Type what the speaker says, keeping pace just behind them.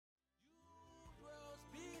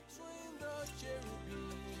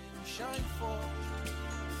shine forth.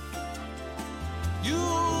 You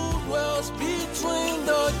dwells between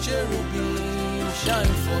the cherubim,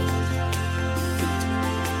 shine forth.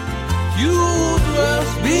 You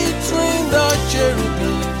dwells between the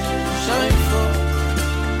cherubim, shine forth.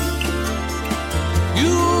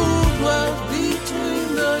 You dwells between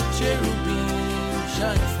the cherubim,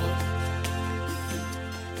 shine forth.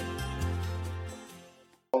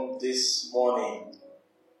 This morning,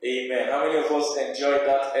 amen. How many of us enjoyed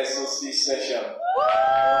that SOC session?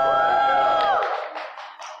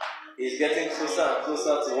 It's getting closer and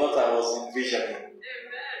closer to what I was envisioning.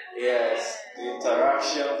 Yes, the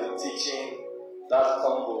interaction, the teaching, that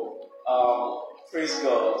combo. Praise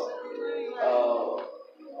God.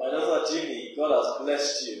 My daughter Jimmy, God has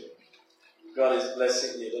blessed you. God is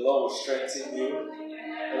blessing you. The Lord will strengthen you.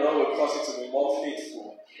 The Lord will cause you to be more faithful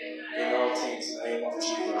in all things in the name of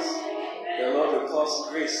Jesus. The Lord will cause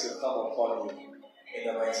grace to come upon you in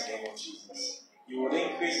the mighty name of Jesus. You will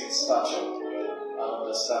increase in stature and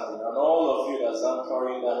understanding. And all of you that's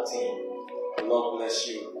anchoring that team, the Lord bless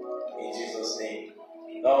you in Jesus' name.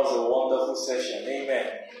 That was a wonderful session. Amen.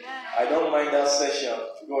 I don't mind that session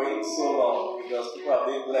going so long because people are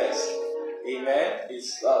being blessed. Amen.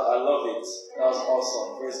 I love it. That was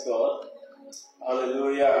awesome. Praise God.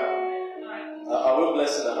 Hallelujah. Are we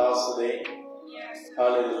blessed in the house today? Yes.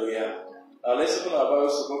 Hallelujah. Let's open our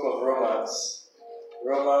Bibles to the book of Romans.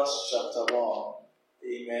 Romans chapter 1.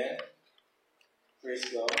 Amen. Praise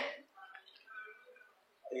God.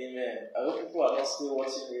 Amen. I hope people are not still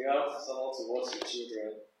watching. We have someone to watch the children.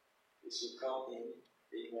 They should come in.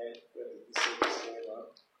 Amen. When the message is going on.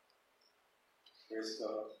 Praise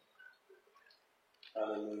God.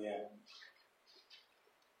 Hallelujah.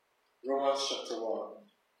 Romans chapter 1.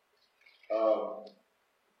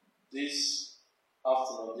 This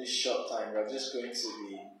afternoon, this short time, we're just going to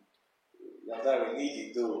be, that we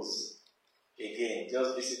need those again,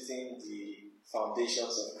 just visiting the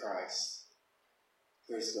foundations of Christ.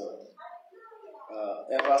 Praise God.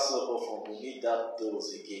 Ever so often, we need that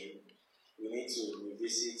dose again. We need to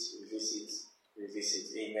revisit.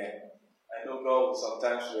 Amen. I know God will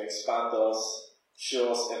sometimes will expand us,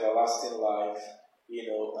 show us everlasting life,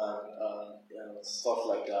 and stuff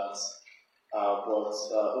like that. But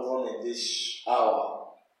even in this hour,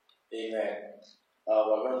 amen,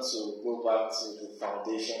 we're going to go back to the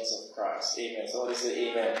foundations of Christ. Amen. Somebody say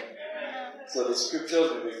amen. So the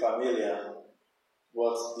scriptures will be familiar,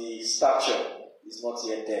 but the stature is not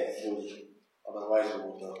yet there fully. Otherwise we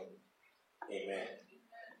will know. Amen.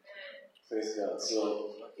 Praise God. So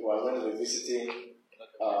we are going to be visiting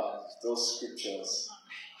those scriptures.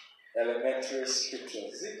 Elementary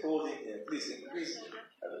scriptures. Is it cold in here? Please increase.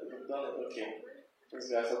 We've done it. Okay. Praise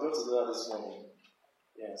God. I forgot to do that this morning.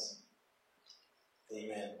 Yes.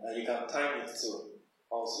 Amen. And you can time it too.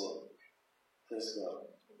 Also. Praise God.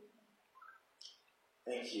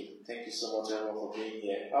 Thank you. Thank you so much, everyone, for being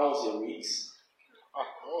here. How was your weeks?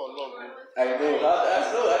 Lovely. I know.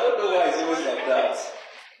 I don't know why it's always like that.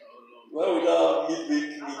 When we don't have midweek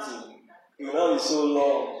meeting, it will not be so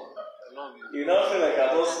long. You now feel like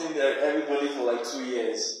I've not seen everybody for like 2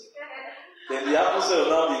 years. Then the atmosphere will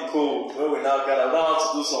now be cold when we now gather. We now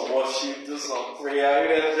have to do some worship, do some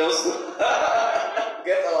prayer, just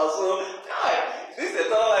get our soul. This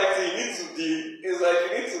eternal life thing, it's like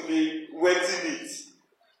you need to be wetting it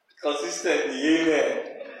consistently. Amen.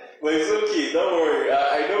 But it's okay, don't worry.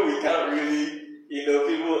 I know we can't really,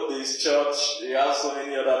 people, this church, they have so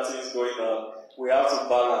many other things going on. We have to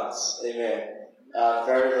balance. Amen.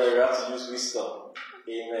 Very, very, we have to use wisdom.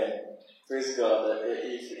 Amen. Praise God.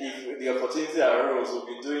 If the opportunity arose, we'll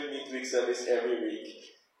be doing midweek service every week.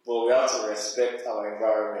 But we have to respect our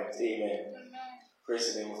environment. Amen.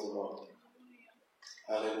 Praise the name of the Lord.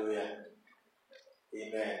 Hallelujah.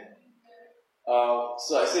 Amen.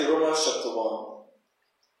 So I say Romans chapter 1.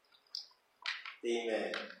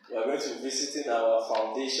 Amen. We are going to be visiting our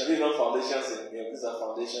foundation. These are not foundations in me, these are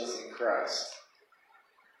foundations in Christ.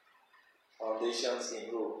 Foundations in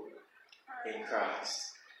who? In Christ.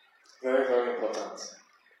 Very, very important.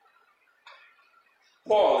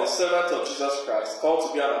 Paul, the servant of Jesus Christ, called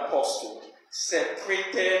to be an apostle,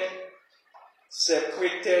 separated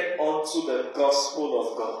unto the gospel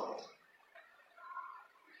of God.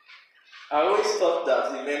 I always thought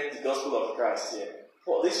that he meant the gospel of Christ here.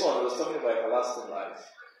 Well, this one was talking about everlasting life.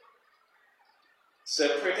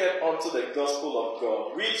 Separated unto the gospel of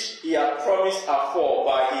God, which he had promised afore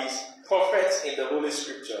by his prophets in the Holy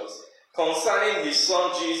Scriptures, concerning his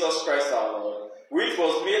Son Jesus Christ our Lord, which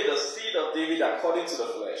was made the seed of David according to the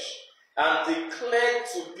flesh, and declared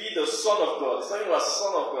to be the Son of God. It's talking about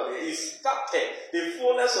Son of God. He started the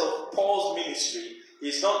fullness of Paul's ministry.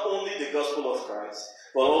 is not only the gospel of Christ,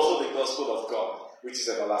 but also the gospel of God, which is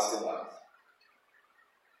everlasting life.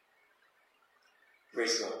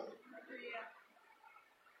 Praise God.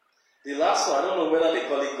 The last one, I don't know whether they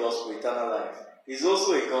call it gospel, eternal life. It's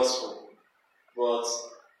also a gospel, but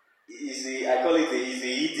I call it the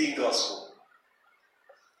hidden gospel.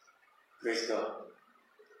 Praise God.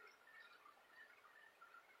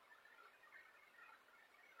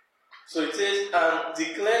 So it says, and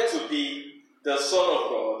declared to be the Son of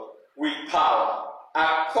God with power,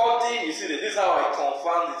 according, you see, this is how I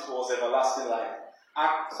confirmed it was everlasting life,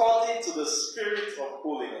 according to the Spirit of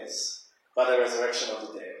holiness by the resurrection of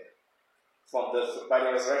the dead. By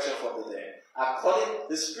the resurrection from the dead. According,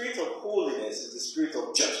 the Spirit of holiness is the Spirit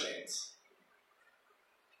of judgment.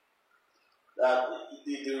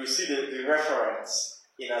 You see the reference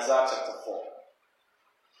in Isaiah chapter 4.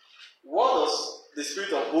 What does the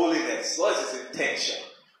Spirit of holiness, what is its intention?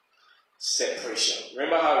 Separation.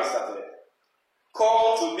 Remember how it started?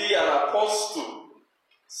 Called to be an apostle,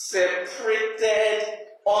 separated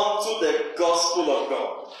unto the gospel of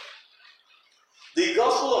God. The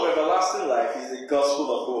gospel of everlasting life is the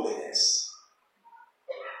gospel of holiness.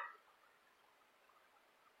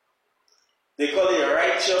 They call it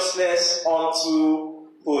righteousness unto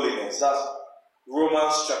holiness. That's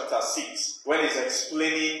Romans chapter 6, when it's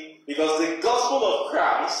explaining, because the gospel of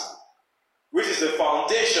Christ, which is the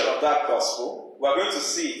foundation of that gospel, we're going to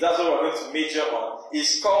see, that's what we're going to major on,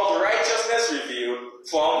 is called righteousness revealed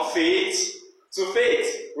from faith to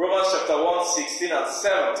faith. Romans chapter 1, 16 and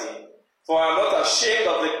 17. For I am not ashamed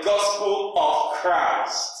of the gospel of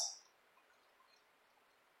Christ.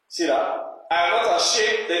 See that? I am not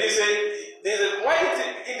ashamed. Then he said, why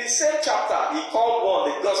did he, in the same chapter, he called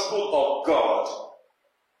one the gospel of God.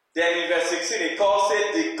 Then in verse 16, he calls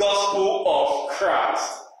it the gospel of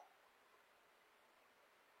Christ.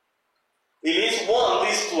 It means one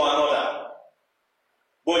leads to another.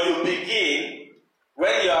 But you begin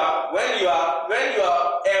when you are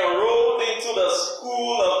enrolled into the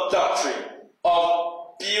school of doctrine,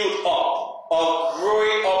 of build up, of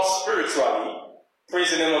growing up spiritually. Praise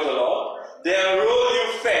the name of the Lord. They enroll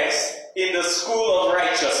you first in the school of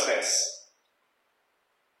righteousness.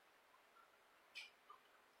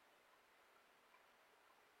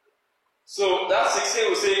 So that 16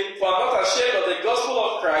 will say, for I am not ashamed of the gospel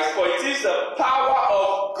of Christ, for it is the power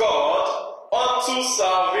of God unto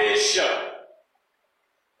salvation.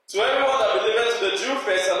 To everyone that believeth, to the Jew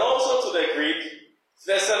first, and also to the Greek.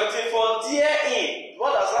 Verse 17, for therein,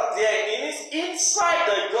 what does that therein mean? It's inside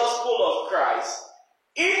the gospel of Christ.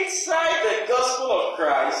 Inside the gospel of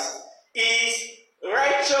Christ is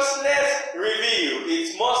righteousness revealed.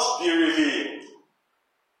 It must be revealed.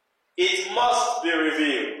 It must be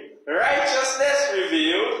revealed. Righteousness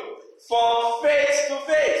revealed from faith to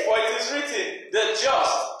faith. For it is written, the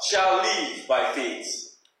just shall live by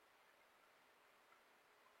faith.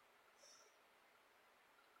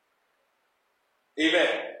 Amen.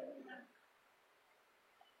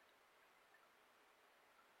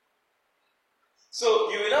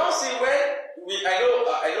 So you will now see when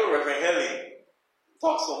I know Reverend Helen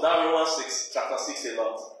talks from that Romans 6, chapter 6 a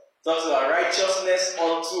lot. Talks about righteousness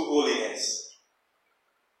unto holiness.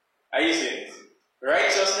 Are you seeing it?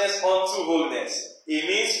 Righteousness unto holiness. It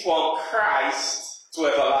means from Christ to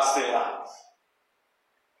everlasting life.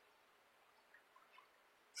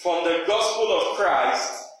 From the gospel of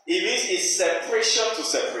Christ, it means it's separation to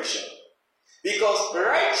separation. Because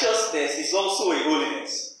righteousness is also a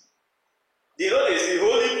holiness. You know there's the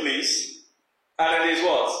holy place, and then there's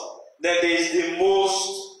what? Then there's the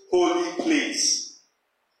most holy place.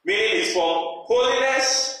 Meaning it's from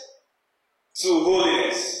holiness to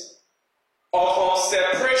holiness. Or from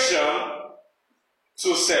separation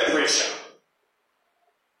to separation.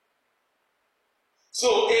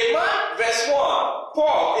 So a man, verse 1,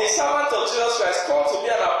 Paul, a servant of Jesus Christ, called to be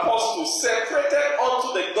an apostle, separated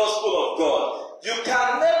unto the gospel of God. You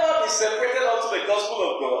can never be separated unto the gospel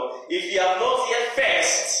of God if you have not yet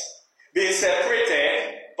first been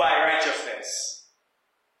separated by righteousness.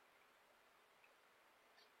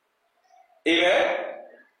 Amen?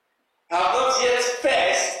 Have not yet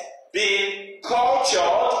first been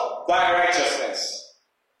cultured by righteousness.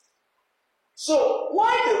 So,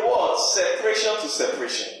 why the word separation to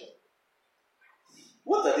separation?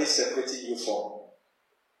 What are they separating you from?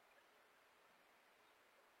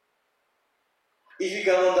 If you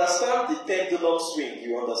can understand the pendulum swing,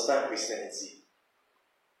 you understand Christianity.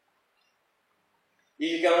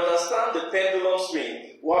 If you can understand the pendulum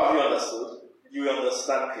swing, what have you understood? You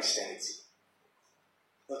understand Christianity.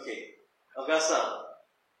 Okay. Okay, Sam.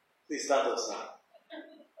 Please stand up, Sam.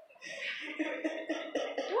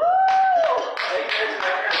 Woo!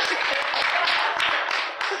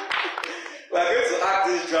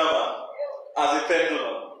 as a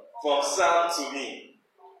pendulum from sand to me.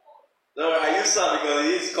 No, I use sand because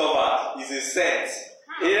it is covered. It's a scent.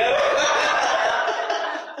 You know?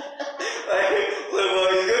 So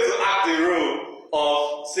he's going to act the role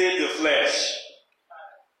of, say, the flesh.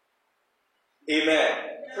 Amen.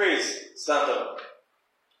 Praise. Stand up.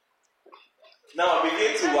 Now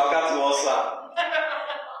begin to walk out towards sand.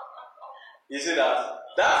 You see that?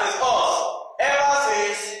 That is us. Ever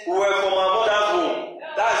since we were from our mother's womb.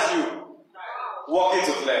 That's you. Walking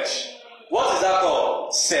to flesh. What is that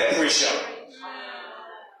called? Separation.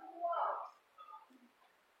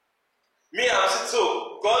 Me, I'm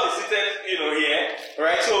so God is seated, here,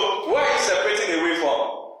 right? So where are you separating away from?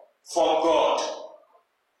 From God.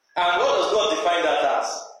 And what does God define that as?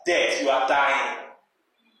 Death. You are dying.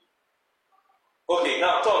 Okay,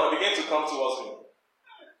 now Tom, begin to come towards me.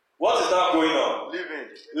 What is now going on?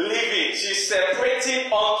 Living. She's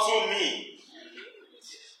separating unto me.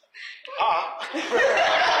 So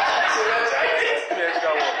that's right.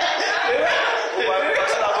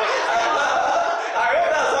 I hope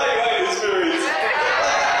that's how you are in the spirit.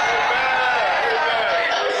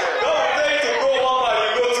 Don't tell you to go 1 mile,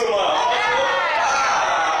 you go 2 miles.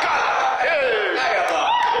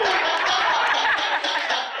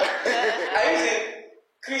 Are you saying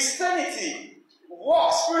Christianity?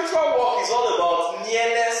 Spiritual walk is all about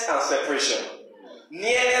nearness and separation.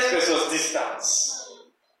 Nearness versus distance.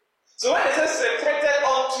 So when it says separated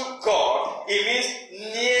unto God, it means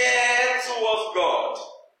near towards God.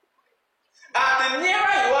 And the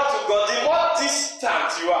nearer you are to God, the more distant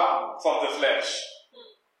you are from the flesh.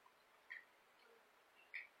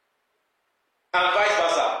 And vice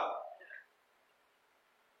versa.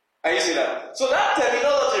 Are you seeing that? So that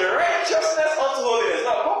terminology, righteousness unto holiness.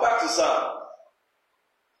 Now go back to Psalm.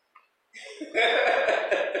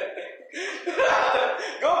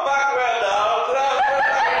 Go back where now.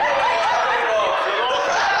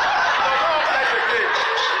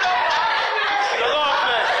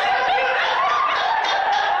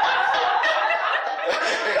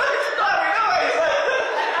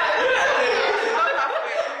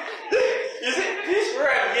 You see, this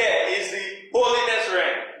realm here is the holiness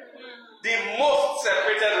realm, the most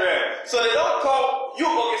separated realm. So they don't call you.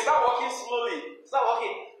 Okay, start walking slowly. Start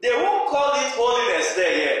walking. They won't call it holiness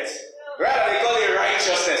there yet. Rather, they call it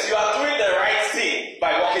righteousness. You are doing the right thing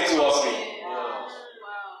by walking towards me.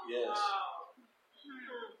 Yes.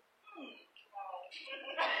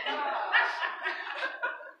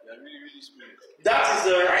 That is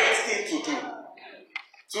the right thing to do.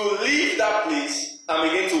 To leave that place and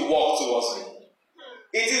begin to walk towards me.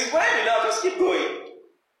 It is when you now just keep going.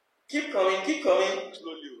 Keep coming.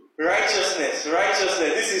 Slowly. Righteousness.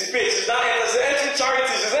 This is faith. It's not entering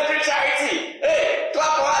charity. It's entering charity. Hey,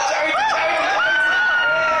 clap for her. Charity. Hey,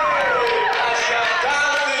 and she has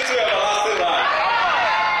danced into everlasting life.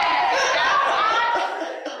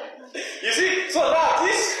 You see, so now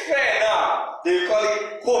this prayer now, they call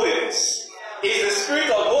it holiness. It's the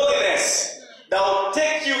spirit of holiness that will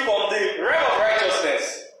take you from the realm of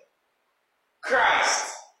righteousness,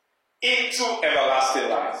 Christ, into everlasting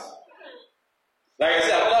life. Like I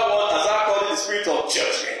said, another one, as I call it, the spirit of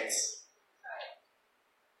judgment.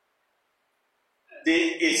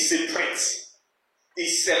 It separates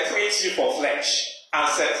you from flesh and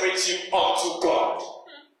separates you unto God.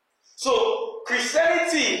 So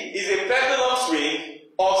Christianity is a pendulum swing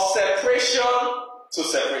of separation to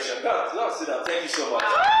separation. God, sit down. Thank you so much.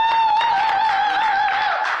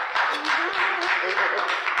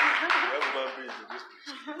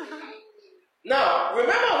 Now,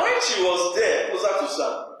 remember when she was there, closer to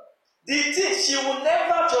Sam, she will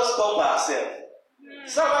never just come by herself.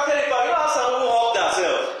 Sam, actually, if I know how Sam will help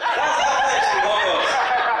herself, that's how she will us.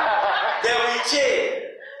 Then we change,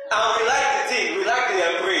 and we like the thing, we like the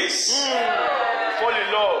embrace. Fall in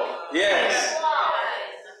love. Yes.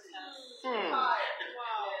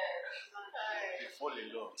 Fall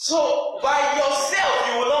in love. So, by yourself,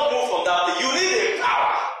 you will not move from that thing. You need a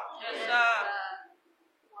power. Yes, sir.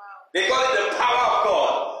 They call it the power of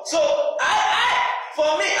God. So,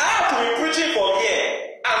 for me, I have to be preaching from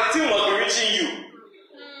here, and the thing must be reaching you.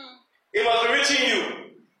 It must be reaching you.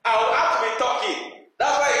 I will have to be talking.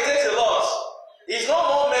 That's why it takes a lot. It's not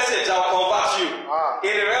more message that will convert you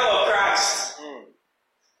in the realm of Christ.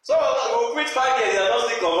 Some of us will preach 5 years, they are not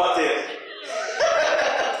still converted.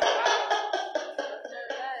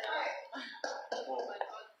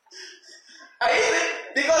 Are you see?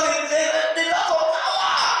 Because there's a lot of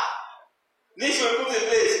power needs to be put in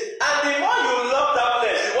place. And the more you love that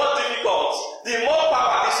place, the more difficult, the more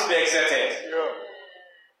power needs to be exerted. Yeah.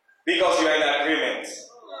 Because you are in agreement.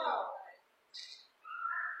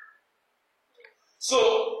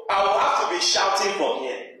 So I will have to to be shouting from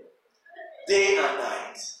here. Day and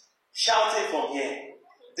night. Shouting from here.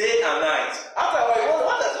 Day and night. After a while,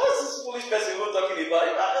 what's this foolish person who's talking about?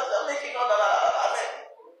 I'm making all that.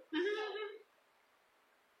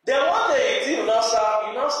 Then one day you now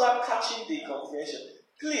start catching the confusion.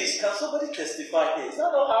 Please, can somebody testify here? Is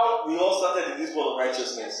that not how we all started in this world of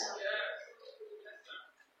righteousness?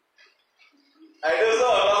 I know some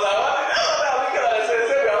of us are looking at the same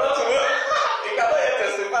we are not to know. You cannot yet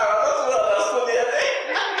testify, we are not to know understood yet.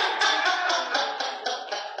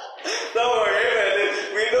 Don't worry, amen.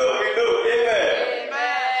 We know, amen.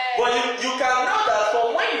 But you can know that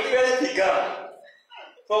from when you first began,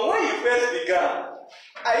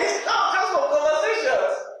 I used just for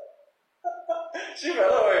conversations. Shiva,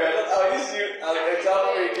 don't worry, I'll use you as an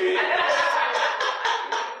example again.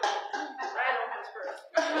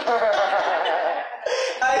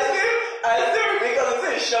 I still because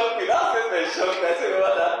it's shocked me. That statement shocked me. I still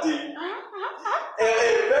remember that day.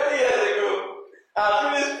 Many years ago, I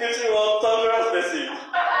finished preaching one thunderous message.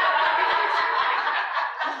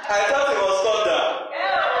 I thought it was thunder.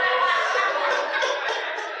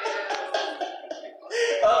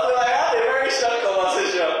 Until I had a very short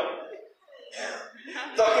conversation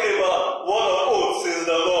talking about one of oaths is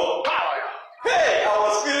the law. Hey, I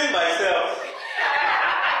was feeling myself.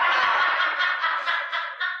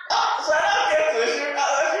 So I now get to the ship.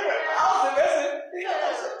 How's the message?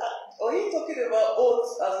 Oh, he's talking about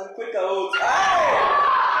oaths as in quicker oaths.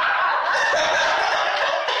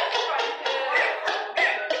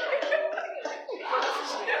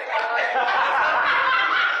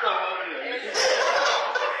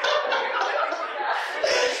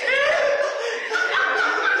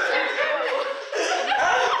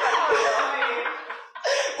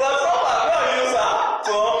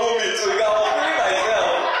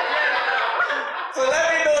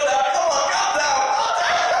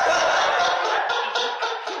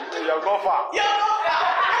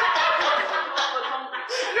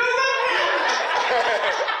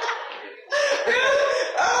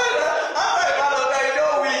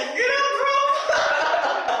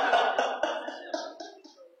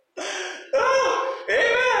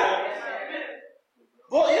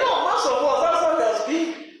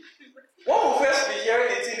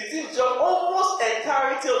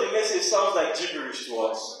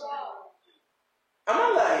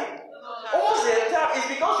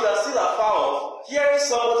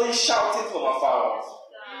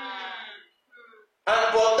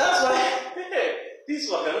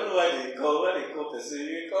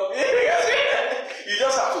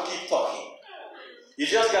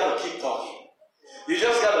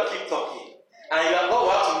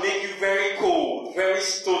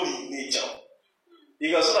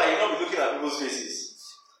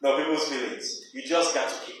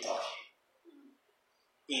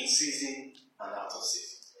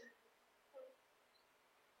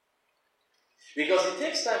 Because it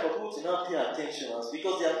takes time for people to not pay attention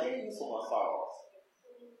because they are hearing you from afar off.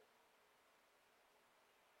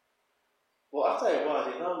 But after a while,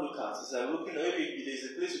 they now look at it. It's like looking, maybe there's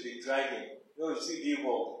a place you've been driving. You see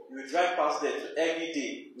billboard. You will drive past there every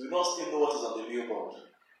day. You will not still know what is on the billboard.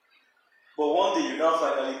 But one day you now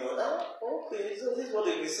finally know, okay, so this is what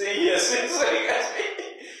they've been saying here since.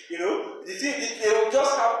 You know, they will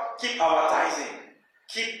just keep advertising.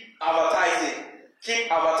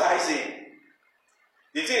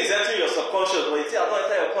 The thing is entering your subconscious, but it's not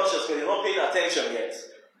entering your conscious because you're not paying attention yet.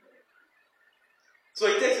 So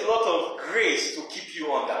it takes a lot of grace to keep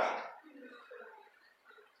you on that.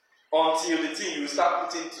 Until the thing you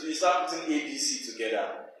start putting ABC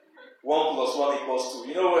together. 1 + 1 = 2.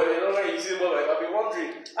 You know when you say, well, I've been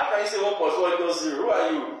wondering, how can you say 1 + 1 = 0? Who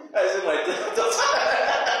are you? I say my daughter.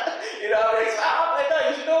 You know, my dad,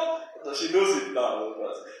 you should know. No, she knows it now.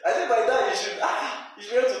 But I think my dad, you should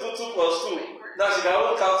be able to do 2 + 2. Now she can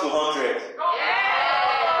only count to 100.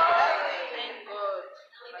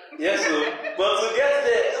 Yes, so, but to get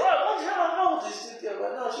there, how would you sit there?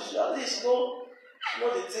 But now she should at least know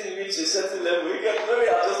the thing reach a certain level. Maybe I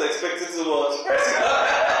just expected too much. Praise God.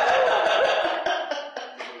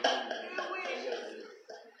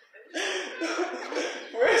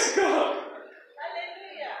 Praise God.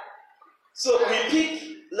 So we pick,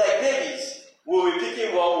 like babies, we'll be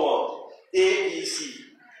picking one word, A, B, C.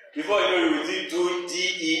 Before you know, you will do D,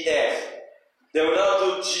 E, F. They will now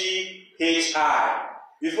do G, H, I.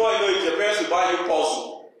 Before you know it, your parents will buy you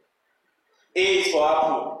puzzle. A is for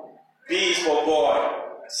apple, B is for boy,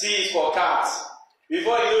 C is for cat.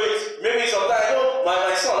 Before you know it, maybe sometimes,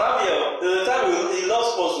 my son, Abiel, there's a time he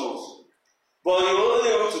loves puzzles. But he was only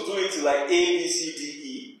able to do it to like A, B, C, D,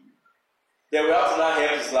 E. Then we have to now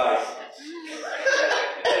help his life.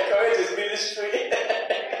 Encourage his ministry.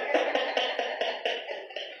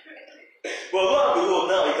 But lo and behold,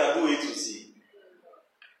 now he can do A to Z.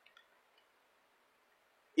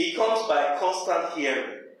 It comes by constant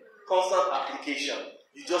hearing, constant application.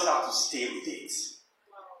 You just have to stay with it.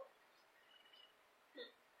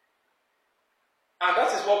 And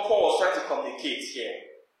that is what Paul was trying to communicate here.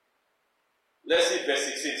 Let's see verse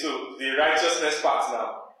 16. So the righteousness part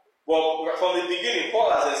now. But from the beginning,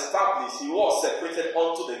 Paul has established he was separated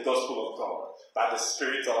unto the gospel of God by the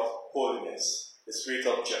spirit of holiness, the spirit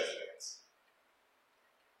of judgment.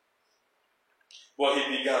 But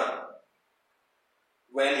he began,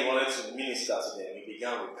 when he wanted to minister to them, he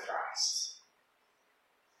began with Christ.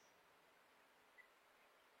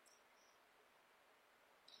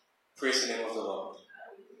 Praise the name of the Lord.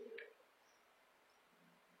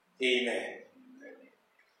 Amen.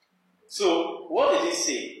 So, what did he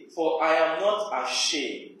say? For I am not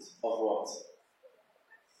ashamed of what?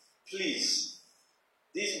 Please,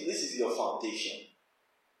 this is your foundation.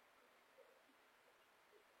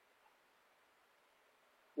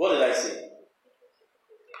 What did I say?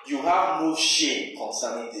 You have no shame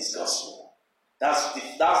concerning this gospel. That's the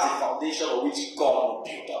foundation on which God will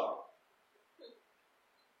build on.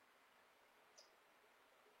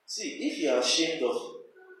 See, if you are ashamed of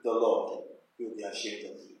the Lord, He will be ashamed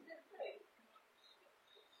of you.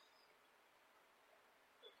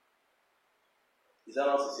 Is that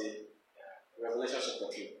what to say? Revelation chapter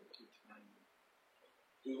 2.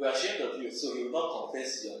 He will be ashamed of you, so He will not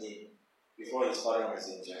confess your name before His Father and His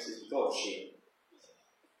angels. It's because of shame.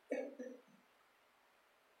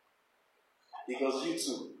 Because you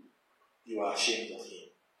too, you are ashamed of Him.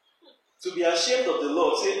 To be ashamed of the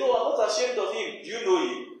Lord, say, no, I'm not ashamed of Him. Do you know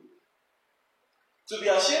Him? To be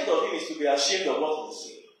ashamed of Him is to be ashamed of what He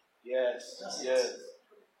said. Yes. That's Yes. it.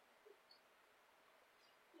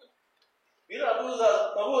 You know, no,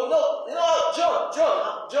 you know,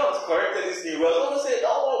 John corrected this thing. Well, someone said,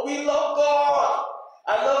 "Oh, we love God.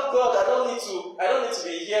 I love God. I don't need to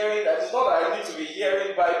be hearing. It's not that I need to be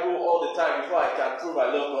hearing Bible all the time before I can prove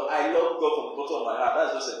I love God. I love God from the bottom of my heart.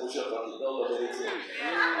 That's just a bullshit talking. Don't love anything.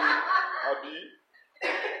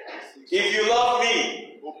 If you love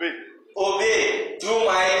me, obey. Do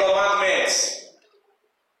my commandments."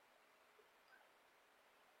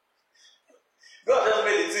 God just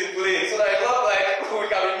made the team plain so that it's not like we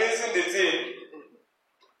can be missing the team.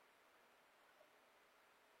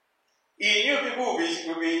 He knew people will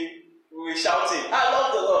be shouting, "I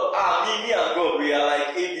love the Lord." Me and God, we are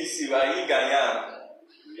like ABC, we are Yin and Yang.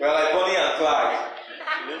 We are like Bonnie and Clyde.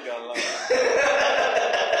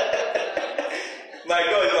 My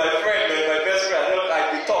God is my friend, man, my best friend.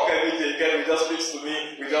 We talk every day, again, he just speaks to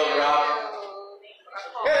me, we just rap.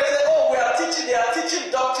 Yeah, they say, "Oh, they are teaching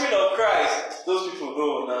doctrine of Christ." Those people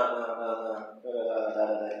know,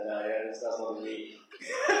 that's not the way.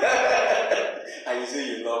 And you say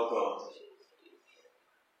you love God.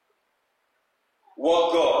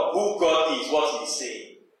 Who God is, what He's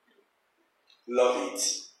saying. Love it.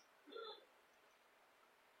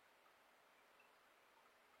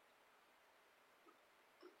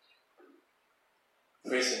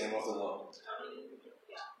 Praise the name of the Lord.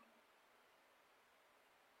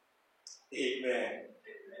 Amen.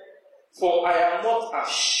 For I am not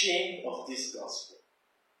ashamed of this gospel.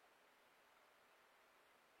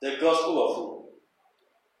 The gospel of who?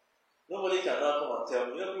 Nobody can now come and tell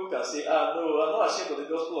me. You know, people can say, no, I'm not ashamed of the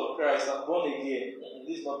gospel of Christ. I'm born again.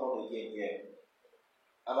 This is not born again yet.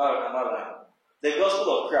 Am I lying? The gospel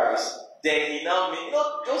of Christ, then He now made,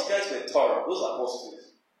 those guys were thorough, those apostles.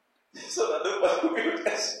 So that nobody could be with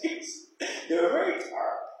excuse. They were very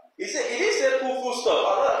thorough. He didn't say full stuff.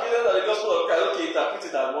 I'm not accusing that the gospel of Christ, okay, interpret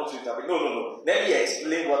it as I want to interpret. No. Let me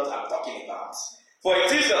explain what I'm talking about. For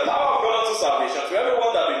it is the power of God unto salvation to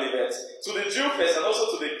everyone that believeth, to the Jew first and also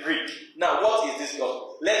to the Greek. Now, what is this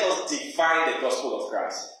gospel? Let us define the gospel of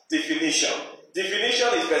Christ. Definition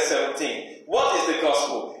is verse 17. What is the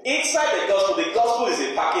gospel? Inside the gospel is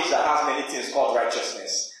a package that has many things called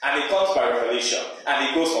righteousness. And it comes by revelation. And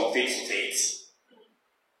it goes from faith to faith.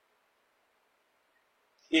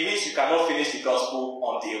 It means you cannot finish the gospel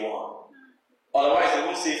on day one. Otherwise, they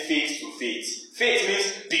won't say faith to faith. Faith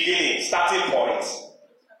means beginning, starting point.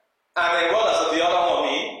 And then what does the other one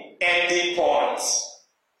mean? Ending point.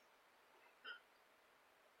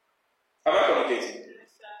 Am I communicating?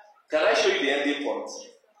 Can I show you the ending point?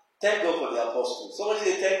 Thank God for the apostles. Somebody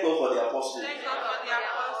say, thank God for the apostles. Thank God for the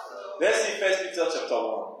apostles. Let's see 1 Peter chapter 1.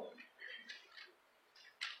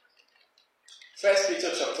 1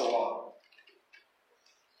 Peter chapter 1.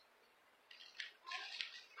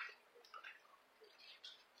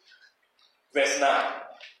 Verse 9.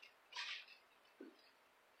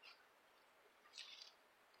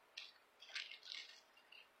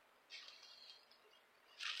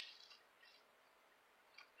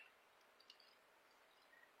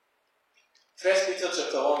 1 Peter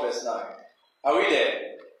chapter 1 verse 9. Are we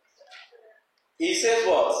there? He says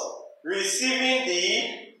what? Receiving the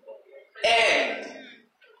end.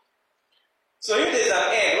 So if there's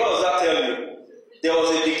an end, what does that tell you? There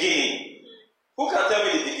was a beginning. Who can tell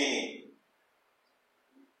me the beginning?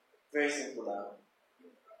 Very simple now.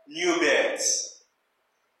 New birth.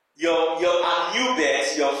 Your new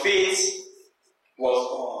birth, your faith was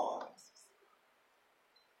on.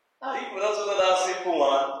 Now you will not know that simple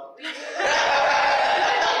one.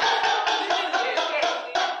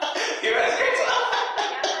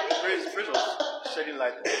 Praise was shedding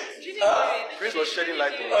light on it. Praise was shedding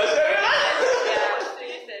light on it.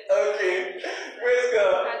 Okay. Praise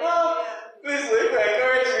God. Please, if you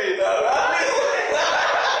encourage me now.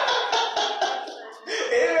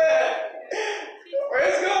 Amen.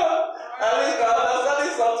 Praise God. At least I'm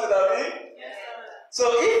understanding something of it. So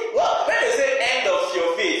when they say end of your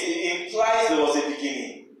faith, it implies there was a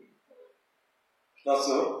beginning. Not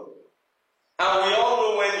so? And we all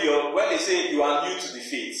know when they say you are new to the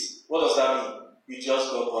faith, what does that mean? You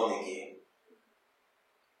just got born again.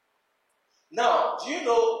 Now, do you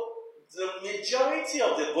know the majority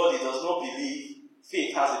of the body does not believe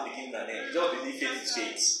faith has a beginning and end. They just believe faith is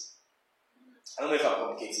faith. I don't know if I'm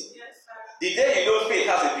communicating. Yes, sir. The day you know faith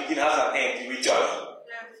has a beginning, has an end, you will join.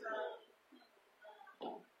 Yes, sir.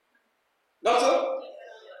 Not so?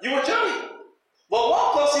 You will journey. But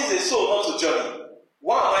what causes a soul not to journey?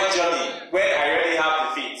 Why am I journeying when I already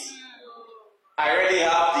have the faith? I already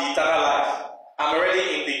have the eternal life. I'm already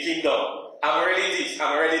in the kingdom. I'm already this,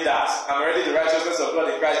 I'm already that. I'm already the righteousness of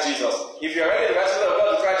God in Christ Jesus. If you're already the righteousness of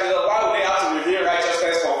God in Christ Jesus, why would they have to reveal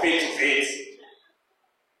righteousness from faith to faith?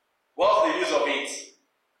 What's the use of it?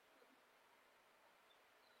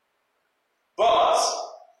 But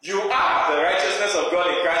you are the righteousness of God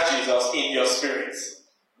in Christ Jesus in your spirit.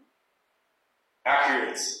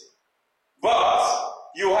 Accurate. But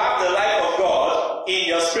you have the life of God in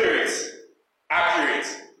your spirit. Accurate.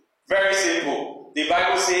 Very simple. The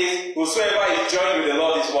Bible says, whosoever is joined with the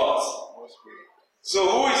Lord is what? So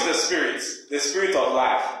who is the Spirit? The Spirit of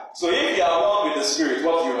life. So if you are one with the Spirit,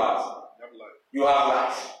 what do you have? You have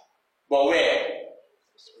life. But where?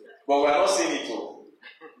 But we are not seeing it all.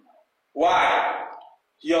 Why?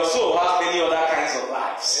 Your soul has many other kinds of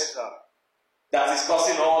lives. That is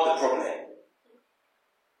causing all the problem.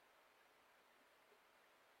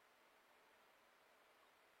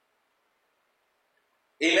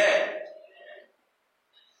 Amen.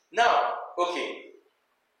 Now, okay.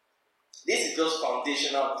 This is just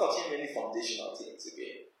foundational. I'm touching many foundational things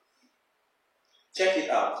again. Check it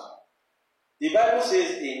out. The Bible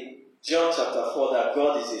says in John chapter 4 that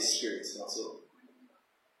God is a spirit, not so.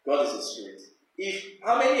 God is a spirit.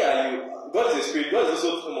 How many are you? God is a spirit. God is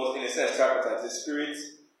also almost in a sense tripartite. It's a spirit,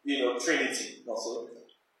 Trinity, not so.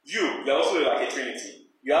 You're also like a Trinity.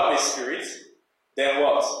 You have a spirit, then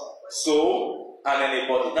what? Soul, and then a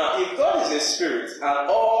body. Now, if God is a spirit, and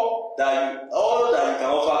all that you can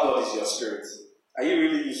offer God is your spirit, are you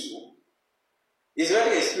really useful? It's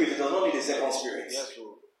already a spirit. It does not need a second spirit. Yes,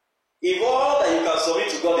 Lord. If all that you can submit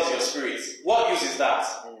to God is your spirit, what use is that?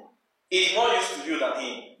 It's more use to you than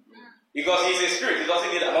Him. Because He's a spirit, He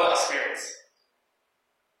doesn't need another spirit.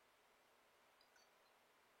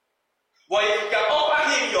 But if you can offer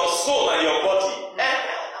Him your soul and your body, now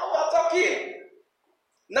we're talking.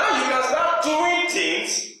 Now you can start doing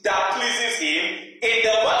things that pleases Him in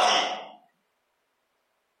the body.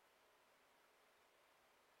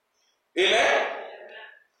 Amen?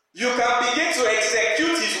 You can begin to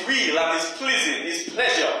execute His will and His pleasing, His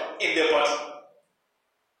pleasure in the body.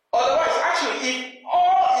 Otherwise, actually, if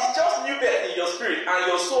all is just new birth in your spirit and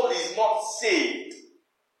your soul is not saved,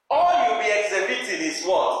 all you'll be exhibiting is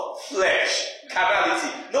what? Flesh, carnality.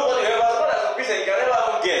 Nobody ever, as far as a Christian, you can never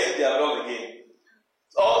even guess if they are born again.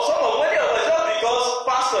 Or many of us, just because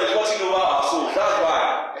pastor is watching over our souls, that's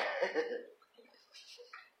why.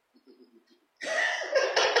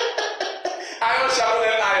 Iron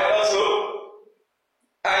sharpened iron also.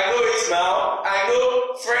 I know it now. I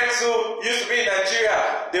know friends who used to be in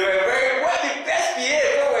Nigeria. They were very well, the best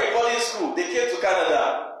behaved when we were in boarding school. They came to Canada,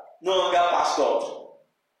 no longer pastored.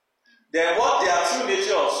 Then what their true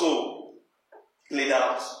nature or soul played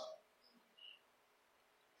out.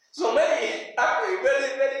 So many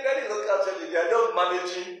local churches, they are just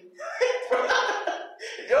managing.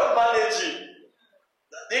 Just managing.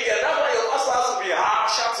 That's why your pastor has to be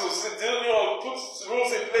harsh, to put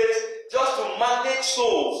rules in place just to manage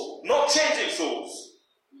souls, not changing souls.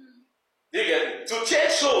 You get it? To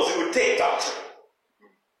change souls, it will take doctrine.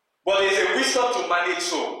 But there is a wisdom to manage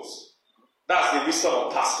souls. That's the wisdom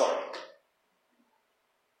of pastoring.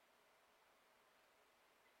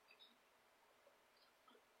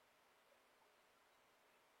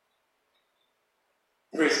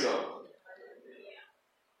 Praise God.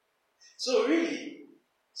 So really,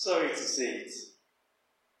 sorry to say it.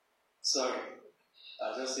 Sorry.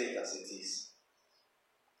 I'll just say it as it is.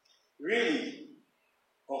 Really,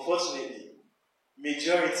 unfortunately,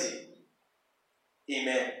 majority,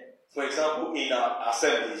 amen, for example, in our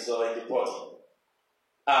assemblies or in the body,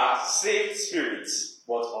 are saved spirits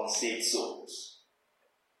but unsaved souls.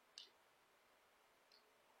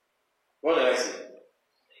 What did I say?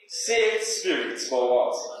 Saved spirits for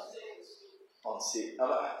what? Unsaved.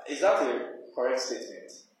 Is that a correct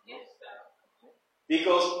statement?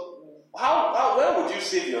 Because when would you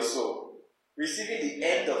save your soul? Receiving the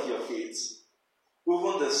end of your faith,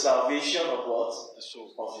 even the salvation of what? The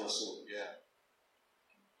soul. Of your soul. Yeah.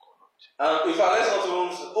 And if I let's not even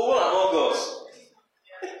among us,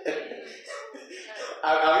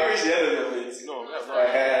 have you reached the end of your faith? No, we have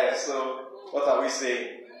not. So what are we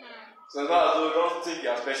saying? So now as though you don't think you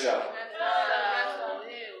are special.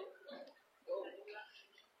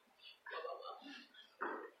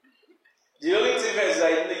 The only thing is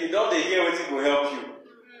that you don't hear what will help you.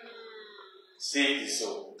 Save the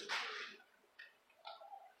soul.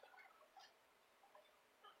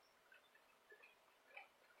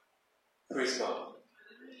 Praise God.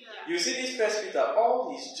 You see, this first Peter,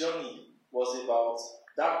 all his journey was about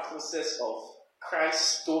that process of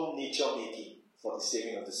Christ's stone nature making for the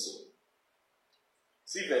saving of the soul.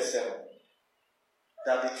 See verse 7.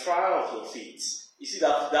 That the trial of your faith, you see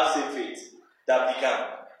that same faith that began,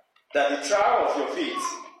 that the trial of your faith,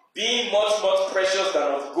 being much, much precious than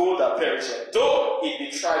of gold that perisheth, though it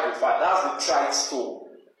be tried with fire. That's the tried stone.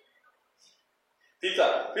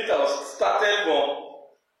 Peter was started from,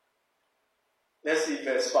 let's see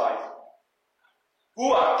verse 5.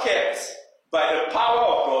 Who are kept by the power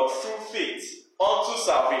of God through faith unto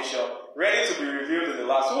salvation, ready to be revealed in the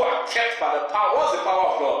last. Who are kept by the power. What's the power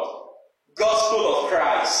of God? Gospel of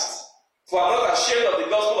Christ. For I'm not ashamed of the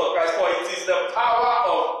gospel of Christ, for it is the power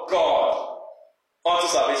of God unto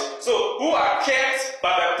salvation. So, who are kept by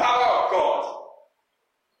the power of God?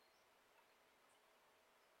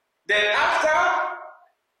 Then after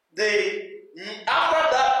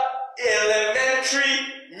that elementary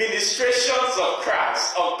ministrations of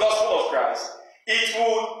Christ, of gospel of Christ, it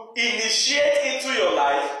will initiate into your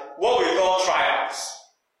life what we call trials.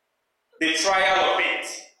 The trial of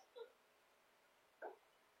faith.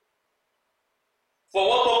 For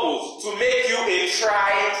what purpose? To make you a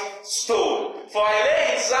tried stone. For I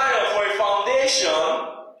lay in Zion for a foundation,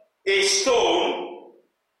 a stone,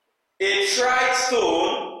 a tried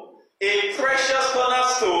stone, a precious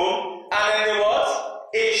cornerstone, and then what?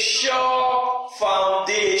 A sure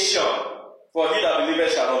foundation. For he that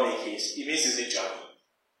believeth shall not make haste. It means it's a journey.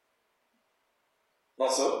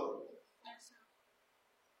 Not so?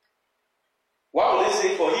 Why would they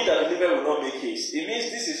say, for he that believeth will not make haste? It means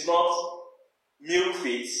this is not milk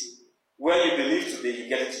faith. When you believe today, you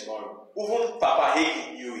get it tomorrow. Even Papa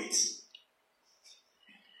Hagin knew it.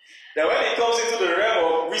 That when it comes into the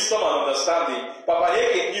realm of wisdom and understanding, Papa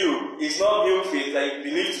Hagin knew it's not milk faith that you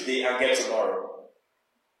believe today and get tomorrow.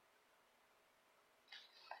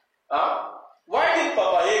 Why did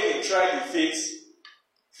Papa Hagin try the faith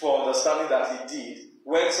for understanding that he did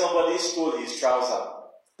when somebody stole his trouser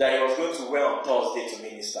that he was going to wear on Thursday to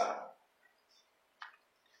minister?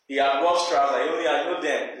 He had washed trousers. He only had, no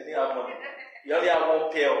then, he didn't have money. He only had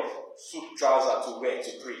one pair of suit trousers to wear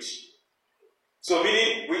to preach. So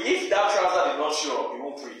meaning, if that trouser did not show up, he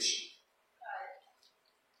won't preach.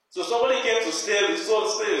 So somebody came to steal his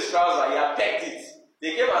trouser. He had pegged it.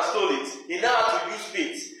 They came and stole it. He now had to use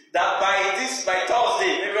faith that by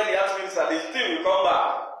Thursday, maybe when he has to minister, the thing will come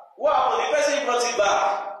back. What happened? The person brought it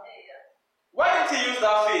back. Why didn't he use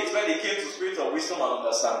that faith when they came to spirit of wisdom and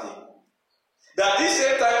understanding? That this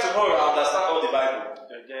same time tomorrow I understand all the Bible.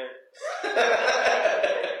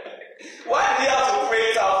 Why did he have to pray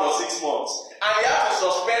it out for 6 months? And he had to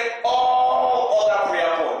suspend all other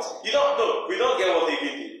prayer points. You don't know. We don't get what they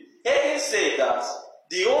did. Hagin said that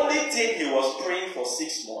the only thing he was praying for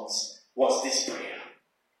 6 months was this prayer.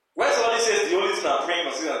 When somebody says the only thing I'm praying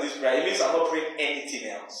for 6 months is this prayer, it means I'm not praying anything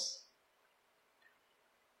else.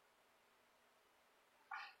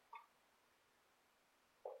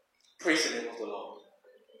 Praise the name of the Lord.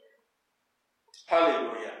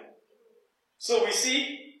 Hallelujah. So we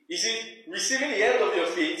see, receiving the end of your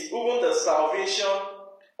faith, even the salvation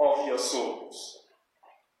of your souls.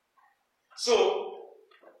 So,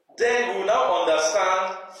 then we will now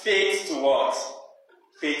understand faith to what?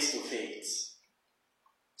 Faith to faith.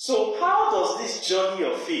 So, how does this journey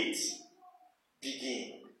of faith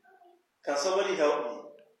begin? Can somebody help me?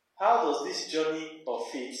 How does this journey of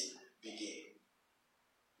faith begin?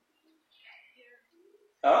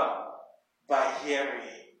 Huh? By hearing.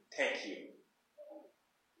 Thank you.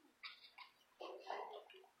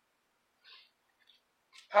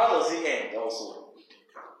 How does it end also?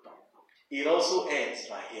 It also ends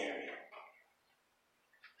by hearing.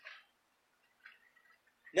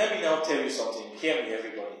 Let me now tell you something. Hear me,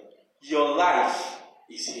 everybody. Your life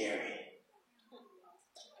is hearing.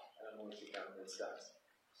 I don't know if you can understand.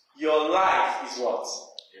 Your life is what?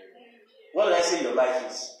 What did I say your life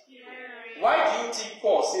is? Why do you think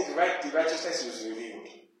Paul said the righteousness was revealed?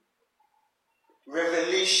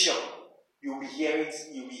 Revelation. You'll be hearing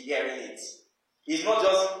it. It's not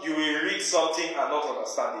just you will read something and not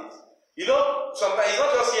understand it. You know, sometimes it's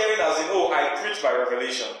not just hearing as in, oh, I preach by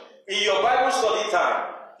revelation. In your Bible study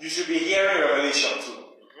time, you should be hearing revelation too.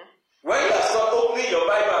 When you start opening your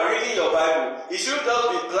Bible and reading your Bible, it shouldn't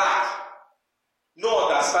just be black. No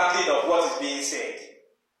understanding of what is being said.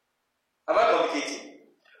 Am I communicating?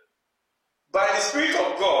 By the Spirit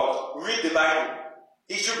of God, read the Bible.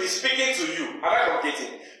 He should be speaking to you. Am I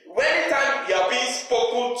communicating? Anytime you are being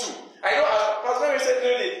spoken to, I know Pastor Mary said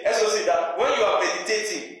during the SOC that when you are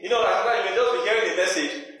meditating, you know, like sometimes you may just be hearing a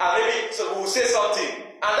message and maybe we will say something,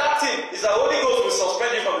 and that thing is the Holy Ghost will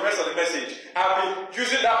suspend you from the rest of the message and be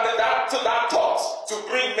using that thought to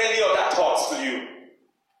bring many other thoughts to you.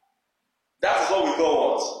 That is what we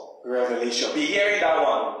call what? Revelation. Be hearing that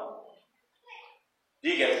one. Do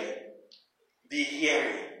you get me? Be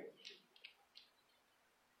hearing.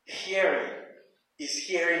 Hearing is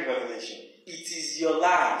hearing revelation. It is your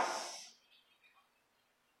life.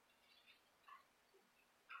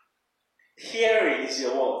 Hearing is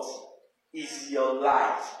your what? Is your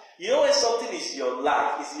life. You know when something is your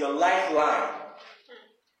life, is your lifeline.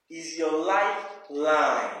 Is your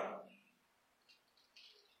lifeline.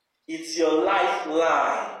 It's your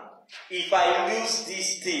lifeline. If I lose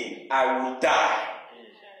this thing, I will die.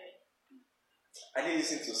 I need this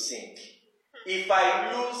thing to sink. If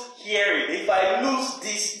I lose hearing, if I lose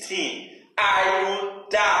this thing, I will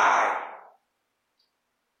die.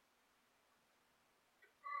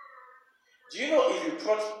 Do you know if you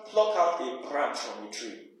pluck out a branch from a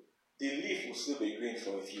tree, the leaf will still be green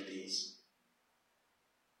for a few days?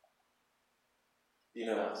 You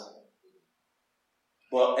know that?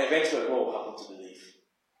 But eventually, what will happen to the leaf?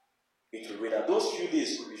 It will wither. Those few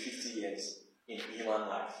days could be 50 years in human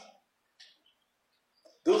life.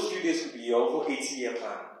 Those few days could be your over 80-year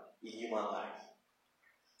plan in human life.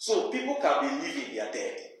 So people can be living, they are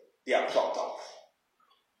dead. They are plucked off.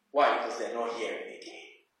 Why? Because they're not hearing again.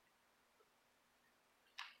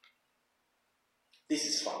 This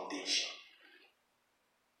is foundation.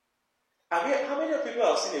 How many people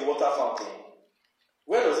have seen a water fountain?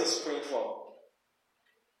 Where does it spring from?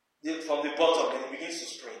 From the bottom, and it begins to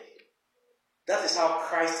spring. That is how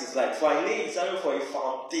Christ is like. For I lay his hand for a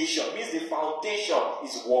foundation. It means the foundation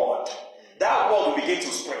is word. That word will begin to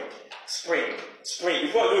spring. Before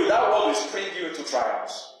you know it, that word will spring you into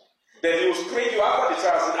trials. Then it will spring you after the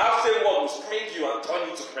trials, and that same word will spring you and turn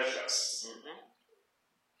you to precious.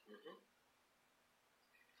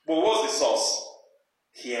 But what's the source?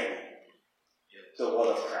 Hearing. Yes. The word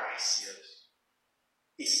of Christ. Yes.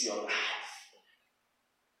 It's your life.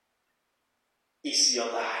 It's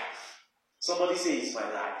your life. Somebody say it's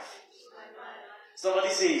my life. Somebody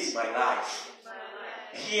say it's my life.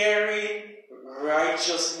 Hearing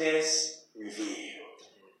righteousness revealed.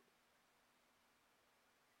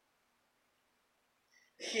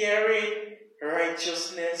 Hearing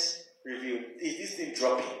righteousness revealed. Is this thing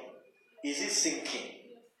dropping? Is it sinking?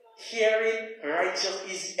 Hearing righteous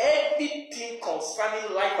is everything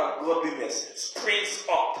concerning life and godliness springs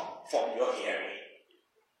up from your hearing.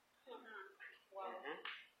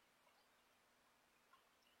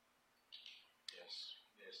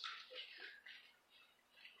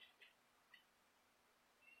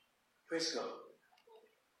 Praise God.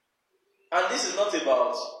 And this is not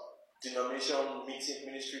about denomination, meeting,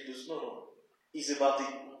 ministry. No. It's about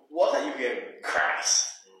what are you hearing? Christ.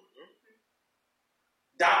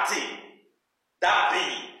 That thing,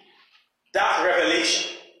 that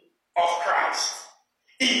revelation of Christ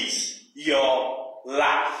is your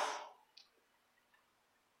life.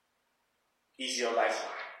 Is your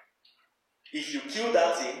lifeline. If you kill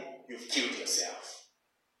that thing, you've killed yourself.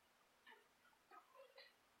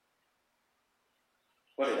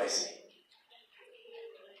 What did I say?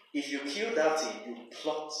 If you kill that thing, you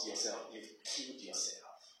plucked yourself. You've killed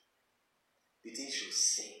yourself. The thing should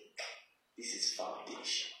sink. This is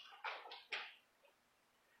foundation.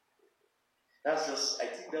 I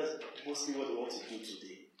think that's mostly what I want to do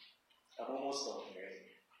today. I'm almost done here.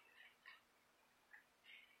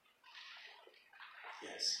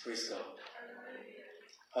 Yes, praise God.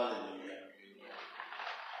 Hallelujah.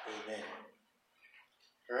 Amen.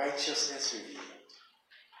 Righteousness revealed.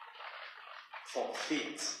 From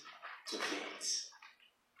faith to faith.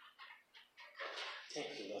 Thank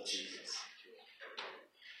you, Lord Jesus.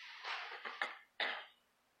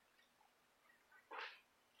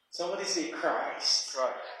 Somebody say Christ.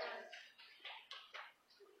 Christ.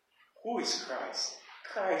 Who is Christ?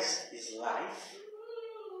 Christ is life.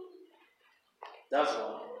 That's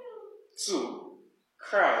one. Two,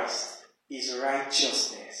 Christ is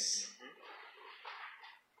righteousness.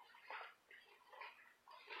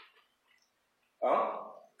 Huh?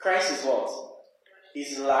 Christ is what?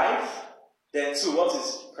 Is life. Then two, what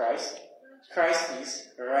is Christ? Christ is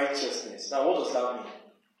righteousness. Now what does that mean?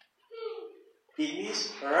 It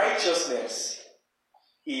means righteousness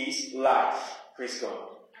is life. Praise God.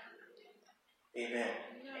 Amen.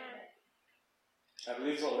 I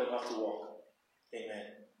believe some of them have to walk. Amen.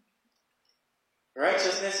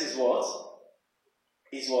 Righteousness is what?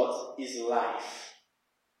 Is what? Is life.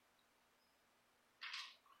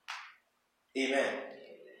 Amen.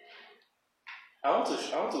 I want to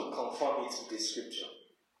confirm it with the scripture.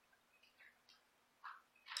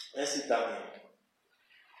 Let's sit down here.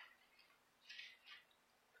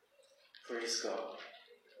 Praise God.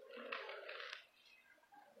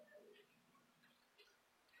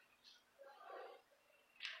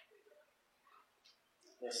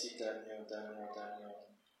 Let's see Daniel.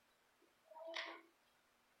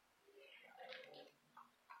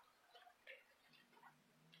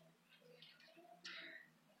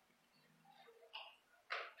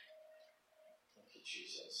 Thank you,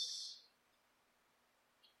 Jesus.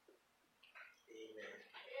 Amen.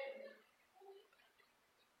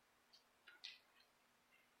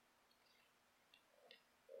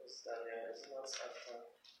 It's Daniel. It's not after.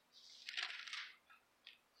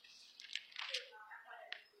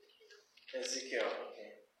 Ezekiel,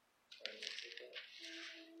 okay.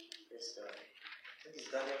 Praise God. I think it's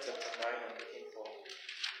Daniel chapter 9 I'm looking for.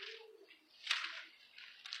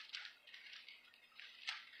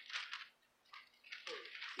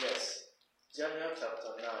 Yes. Daniel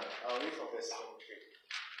chapter 9. I'll read from verse 23.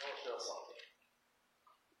 I'll show something.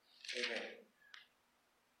 Amen.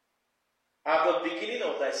 At the beginning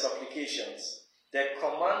of thy supplications, the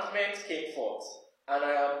commandment came forth, and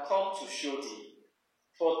I am come to show thee.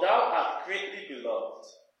 For thou art greatly beloved.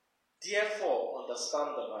 Therefore, understand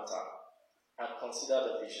the matter, and consider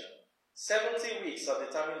the vision. 70 weeks are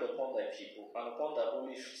determined upon thy people, and upon thy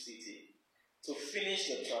holy city, to finish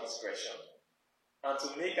the transgression, and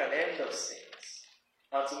to make an end of sins,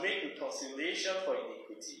 and to make reconciliation for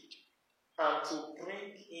iniquity, and to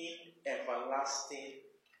bring in everlasting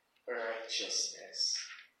righteousness.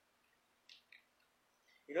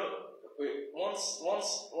 You know, one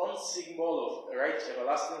symbol of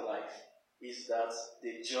everlasting life is that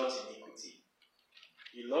they judge iniquity.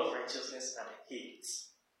 You love righteousness and hate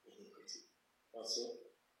iniquity. Also,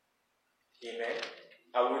 amen.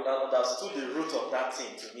 I would have understood the root of that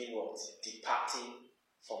thing to mean what? Departing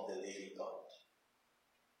from the living God.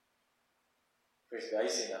 Praise God. Are you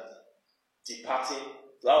seeing that? Departing.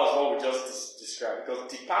 That was what we just described.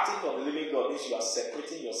 Because departing from the living God means you are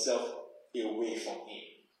separating yourself away from Him.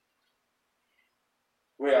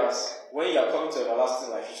 Whereas, when you are coming to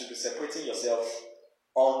everlasting life, you should be separating yourself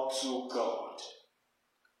unto God.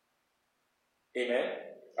 Amen?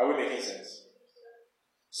 Are we making sense?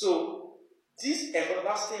 So, this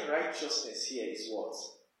everlasting righteousness here is what?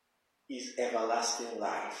 Is everlasting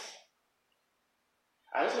life.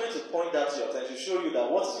 I just want to point that to your attention to show you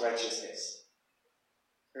that what is righteousness?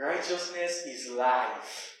 Righteousness is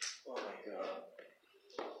life. Oh my God.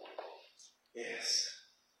 Yes.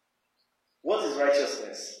 What is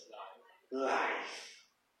righteousness? Life.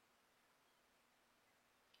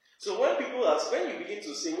 So when you begin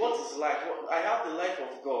to say, what is life? I have the life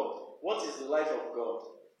of God. What is the life of God?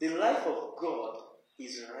 The life of God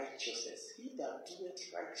is righteousness. He that doeth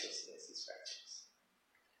righteousness is righteous.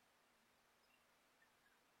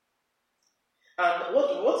 And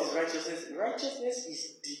what is righteousness? Righteousness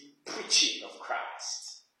is the preaching of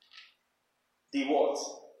Christ. The what?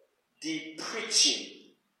 The preaching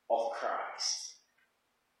of Christ.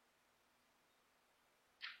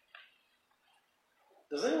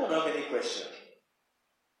 Does anyone have any question?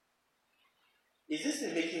 Is this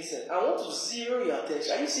making sense? I want to zero your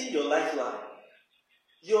attention. Are you seeing your lifeline?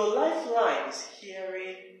 Your lifeline is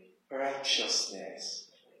hearing righteousness.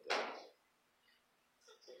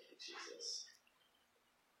 Thank you, Jesus.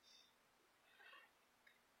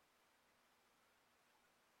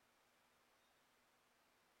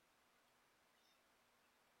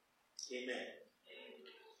 Amen.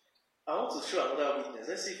 I want to show another witness.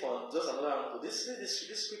 Let's see for just another angle. These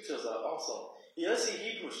scriptures are awesome. You see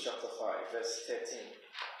Hebrews chapter 5, verse 13.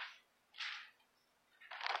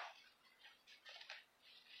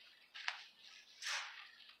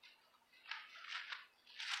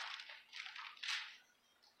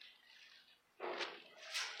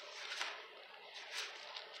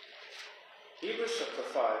 Hebrews chapter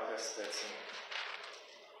 5, verse 13.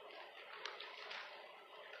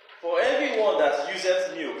 For everyone that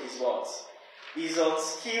useth milk is what? Is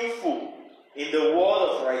unskillful in the word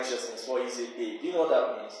of righteousness, for he is a babe. Do you know what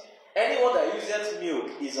that means? Anyone that useth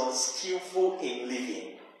milk is unskillful in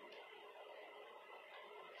living.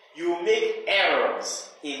 You make errors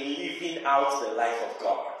in living out the life of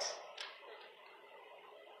God.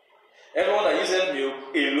 Anyone that useth milk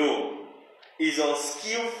alone is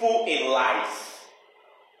unskillful in life.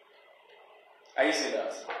 Are you seeing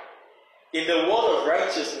that? In the word of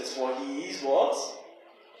righteousness, for he is what?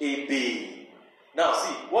 A babe. Now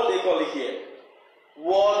see, what they call it here?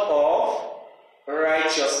 Word of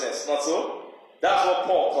righteousness. Not so? That's what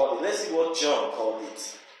Paul called it. Let's see what John called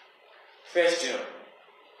it. 1 John.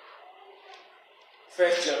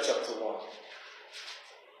 1 John chapter 1.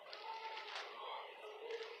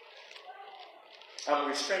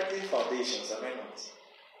 I'm strengthening foundations, am I not?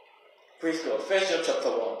 Praise God. 1 John chapter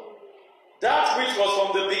 1. That which was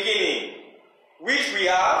from the beginning, which we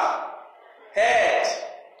have heard,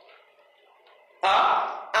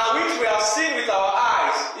 and which we have seen with our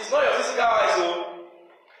eyes. It's not your physical eyes, though.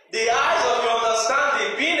 The eyes of your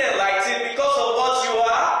understanding being enlightened because of what you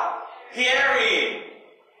are hearing.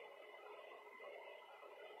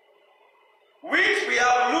 Which we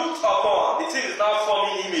have looked upon. The thing is now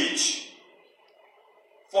forming image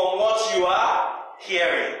from what you are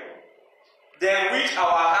hearing. Then which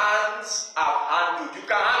our hands have handled. You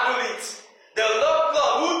can handle it. The Lord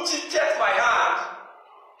God who teacheth my hand,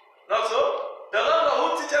 not so? The Lord God who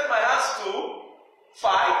teacheth my hands to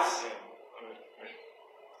fight.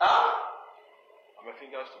 My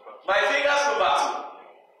fingers to battle. My fingers to battle.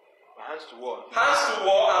 My hands to war. Hands to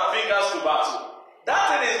war and fingers to battle. That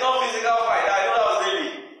thing is not physical fight. I know that was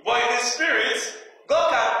daily. But in the spirit,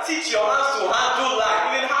 God can teach your hands to handle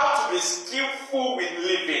life, even how to be skillful with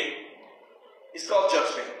living. It's called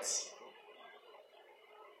judgment.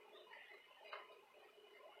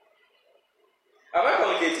 Am I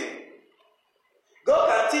communicating? God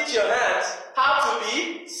can teach your hands how to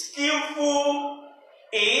be skillful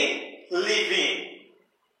in living.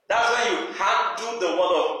 That's when you handle the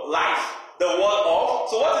word of life. The word of,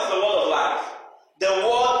 so what is the word of life? The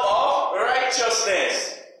word of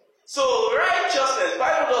righteousness. So righteousness,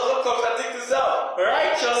 Bible does not contradict itself.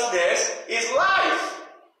 Righteousness is life.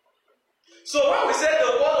 So when we say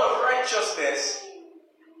the word of righteousness,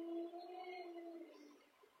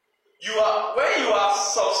 when you are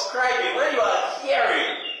subscribing, when you are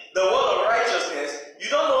hearing the word of righteousness, you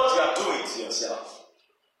don't know what you are doing to yourself.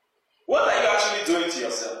 What are you actually doing to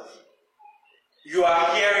yourself? You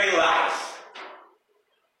are hearing life.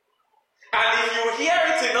 And if you hear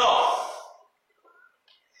it enough,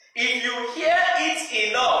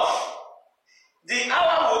 the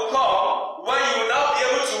hour will come when you will now be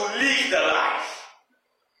able to live the life.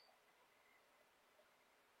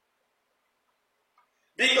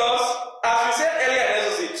 Because, as we said earlier in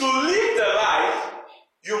SOC, to live the life,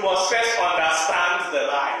 you must first understand the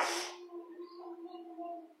life.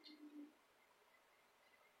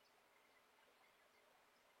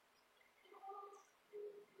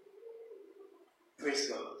 Praise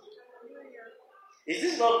God. Is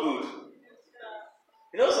this not good?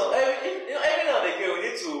 You know, so every now and again we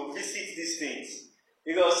need to visit these things.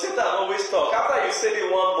 Because Satan always talk. After you said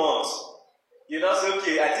it 1 month, you now say,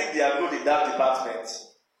 okay, I think they are good in that department.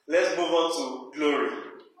 Let's move on to glory.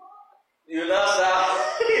 You now say,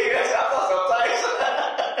 after sometimes,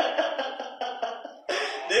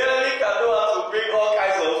 the enemy can know how to bring all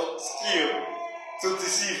kinds of skill to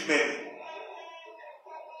deceive men.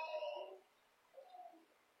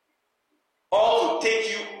 Or to take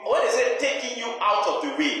you, when they say taking you out of the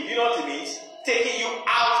way, you know what it means? Taking you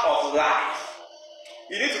out of life.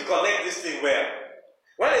 You need to connect this thing well.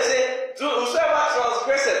 When they say, whosoever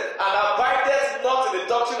transgresseth and abideth not in the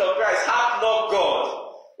doctrine of Christ hath not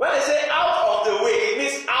God. When they say out of the way, it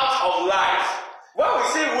means out of life. When we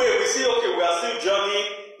say way, we say, okay, we are still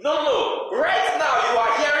journeying. No. Right now, you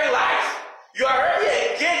are hearing life. You are already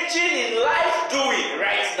engaging in life doing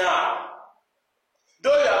right now.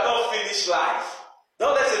 Though you have not finished life.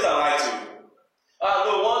 Don't let Satan lie to you.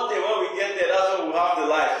 No, one day when we get there, that's when we'll have the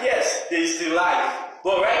life. Yes, there is the life.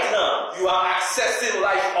 But right now, you are accessing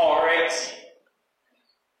life already.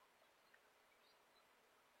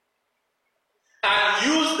 And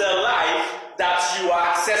use the life that you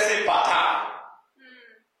are accessing pattern.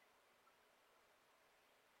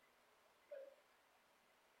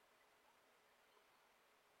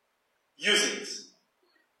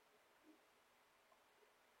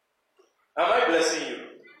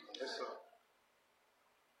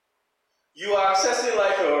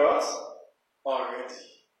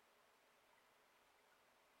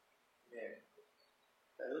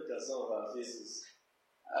 places.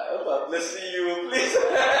 I hope I'm blessing you, please.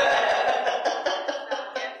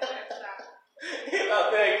 I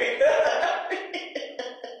beg.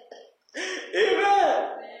 Amen.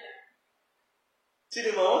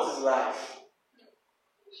 Chidima, what is life?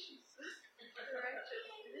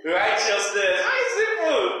 Righteousness. Very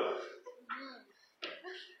simple.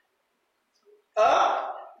 Huh?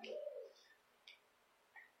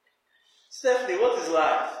 Stephanie, what is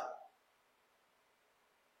life?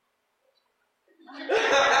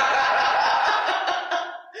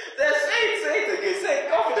 Then say it again. Say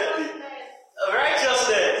it confidently.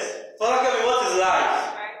 Righteousness. Father, what is life?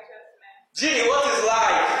 Righteousness. Ginny, what is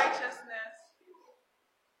life? Righteousness.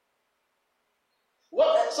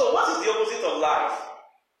 So what is the opposite of life?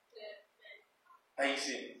 Are you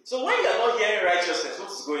seeing? So when you are not hearing righteousness, what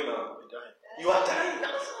is going on? You are dying.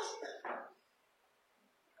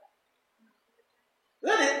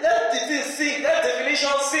 Let the thing sink. Let definition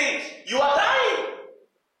sink. You are dying.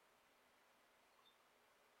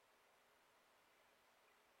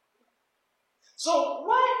 So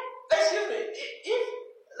why? Excuse me.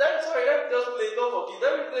 Let me just play. Don't forget.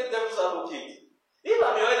 Let me play devil's advocate. If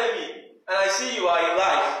I'm your enemy and I see you are in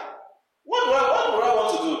life, what do I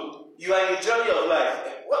want to do? You are in the journey of life.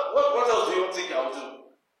 What else do you think I'll do?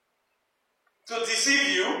 To deceive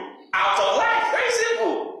you out of life. Very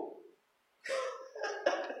simple.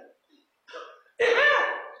 Amen.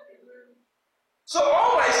 So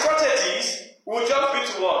all my strategies will just be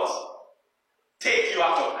to what? Take you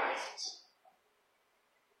out of life.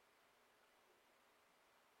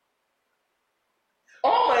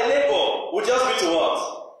 All my labor will just be to what?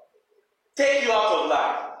 Take you out of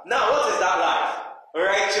life. Now, what is that life?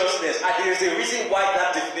 Righteousness. And there is a reason why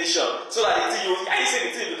that definition, so that I say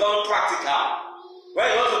the thing becomes practical. When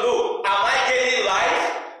you want to know, am I gaining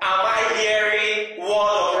life? Am I hearing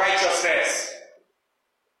word of righteousness?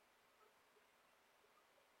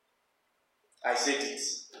 I said it.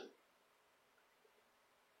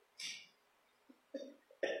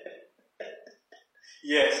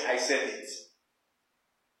 Yes, I said it.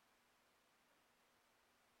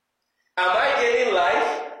 Am I gaining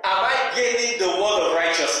life? Am I gaining the word of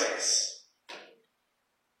righteousness?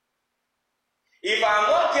 If I am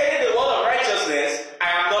not gaining the word of righteousness, I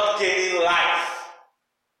am not gaining life.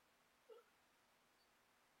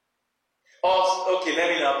 Okay, let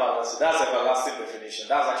me now balance it. That's everlasting definition.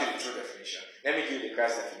 That's actually the true definition. Let me give you the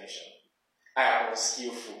Christ definition. I am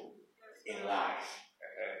unskillful in life.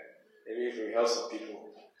 Maybe if we help some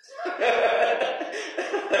people.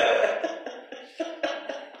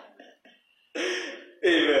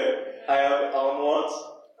 Amen. I am what?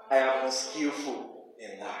 I am unskillful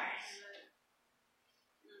in life.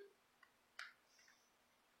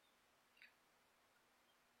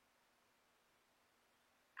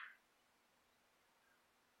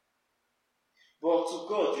 But to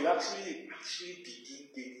God, you actually begin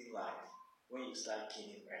gaining life when you start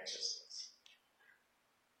gaining righteousness.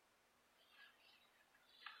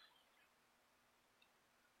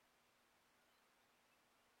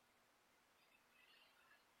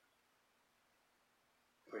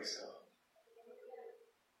 Praise God.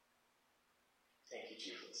 Thank you,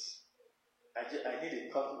 Jesus. I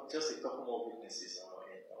need just a couple more witnesses on our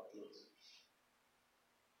end. I'll close.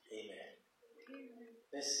 Amen.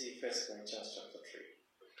 Let's see 1 Corinthians chapter 3.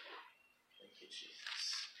 Thank you, Jesus.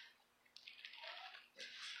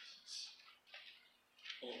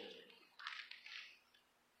 Amen.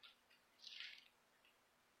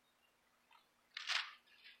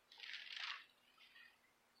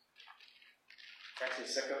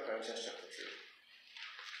 Actually, 2 Corinthians chapter 3.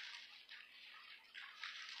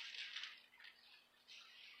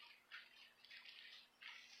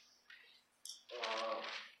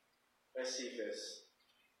 Let's see verse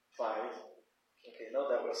 5. Okay, not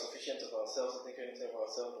that we're sufficient of ourselves, think anything of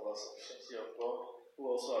ourselves, but our sufficiency of God, who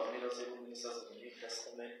also has made us able ministers of the New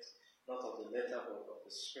Testament, not of the letter, but of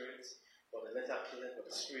the Spirit. For the letter killeth, but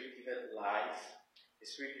the Spirit giveth life. The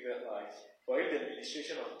Spirit giveth life. For if the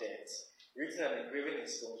administration of death, written and engraven in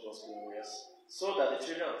stones, was glorious, so that the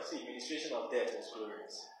children of the administration of death was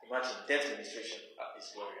glorious. Imagine, death administration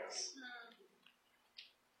is glorious.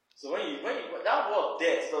 So when you that word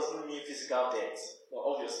death doesn't mean physical death. No,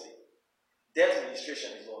 obviously. Death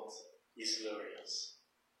administration is what? Is glorious.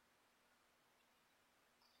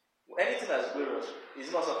 Anything that's glorious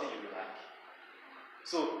is not something you will like.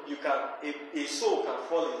 So you can a soul can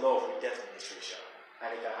fall in love with death administration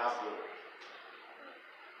and it can have glory.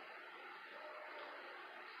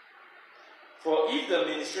 For if the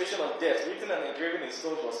administration of death, written and engraven in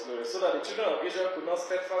stones, was glorious, so that the children of Israel could not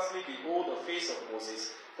steadfastly behold the face of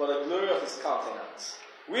Moses, for the glory of his countenance,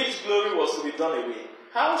 which glory was to be done away.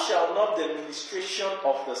 How shall not the ministration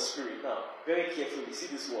of the Spirit, now, very carefully, see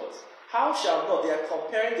these words. How shall not, they are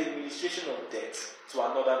comparing the ministration of death to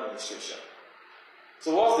another ministration.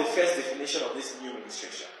 So what's the first definition of this new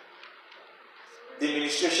ministration? The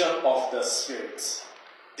ministration of the Spirit.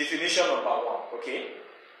 Definition number 1, okay?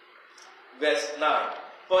 Verse 9.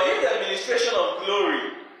 For if the ministration of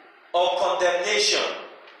glory or condemnation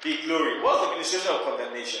be glory, what's the ministration of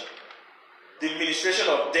condemnation? The ministration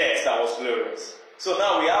of death that was glorious. So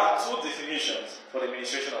now we have 2 definitions for the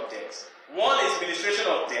ministration of death. One is ministration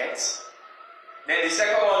of death. Then the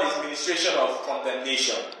second one is ministration of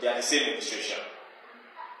condemnation. They are the same ministration.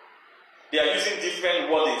 They are using different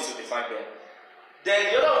wordings to define them.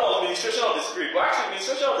 Then the other one was ministration of the Spirit. But actually,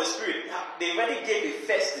 ministration of the Spirit, they already gave the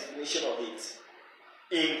first definition of it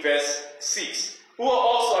in verse 6. Who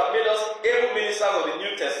also have made us able ministers of the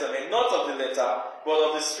New Testament, not of the letter, but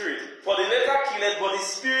of the Spirit. For the letter killeth, but the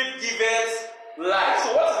Spirit giveth life.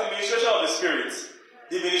 So what is the ministration of the Spirit?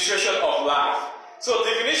 The ministration of life. So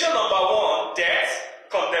definition number 1, death,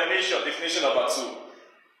 condemnation. Definition number 2.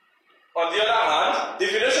 On the other hand,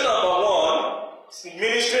 definition number 1,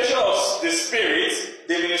 ministration of the Spirit,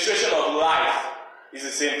 the ministration of life is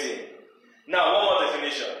the same thing. Now, one more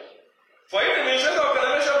definition. For if the ministration of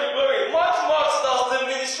condemnation be glory, much more does the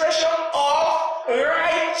ministration of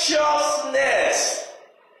righteousness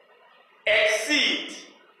exceed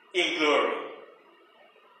in glory.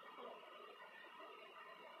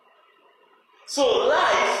 So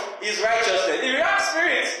life is righteousness. If you have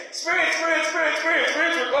spirit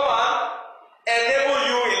will come and enable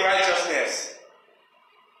you in righteousness.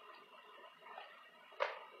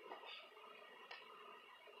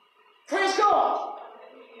 Praise God.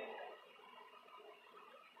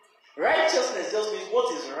 Righteousness just means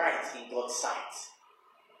what is right in God's sight.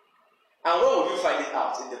 And where will you find it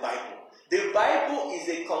out? In the Bible. The Bible is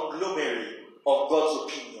a conglomerate of God's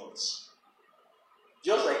opinions.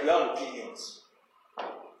 Just like you have opinions.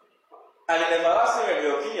 And in everlasting realm,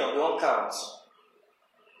 your opinion don't count.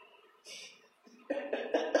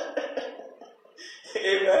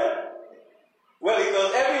 Amen? Well,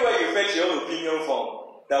 because everywhere you fetch your own opinion from,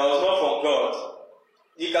 that was not from God,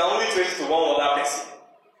 you can only trace it to one other person.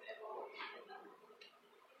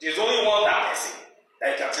 There's only one other person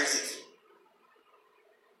that you can trace it to.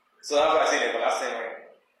 So that's why I say in everlasting realm.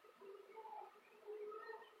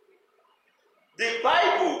 The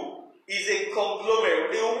Bible is a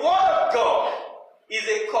conglomerate. The Word of God is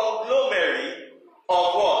a conglomerate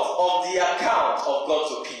of what? Of the account of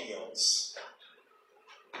God's opinions.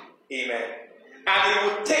 Amen. And it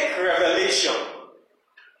will take revelation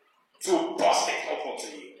to burst it open to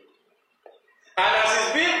you. And as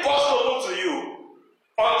it's being burst open to you,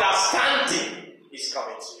 understanding is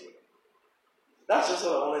coming to you. That's just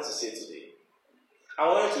what I wanted to say today. I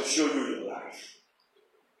wanted to show you your life.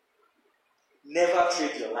 Never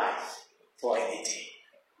trade your life for anything.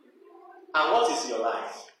 And what is your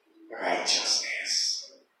life?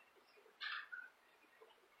 Righteousness.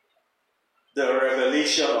 The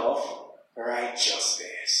revelation of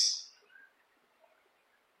righteousness.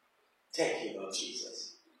 Thank you, Lord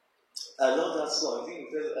Jesus. I love that song. I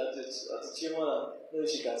think the Chima, maybe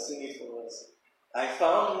she can sing it for us. I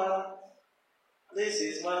found life. This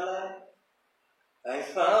is my life. I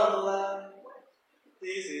found life.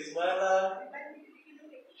 This is my life.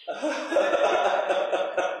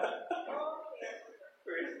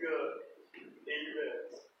 Praise God. Amen.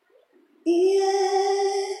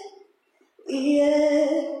 Yeah,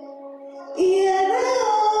 yeah, yeah,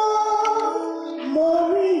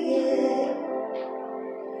 Mori, yeah,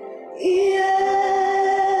 yeah,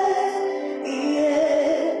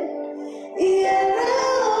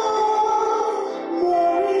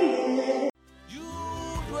 Mori, yeah. You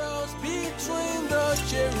dwells between the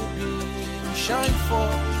cherubim, shine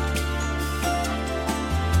forth.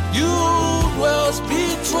 You dwells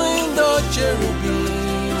between the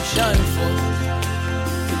cherubim, shine forth.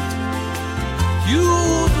 You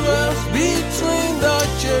dwells between the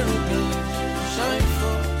cherubim.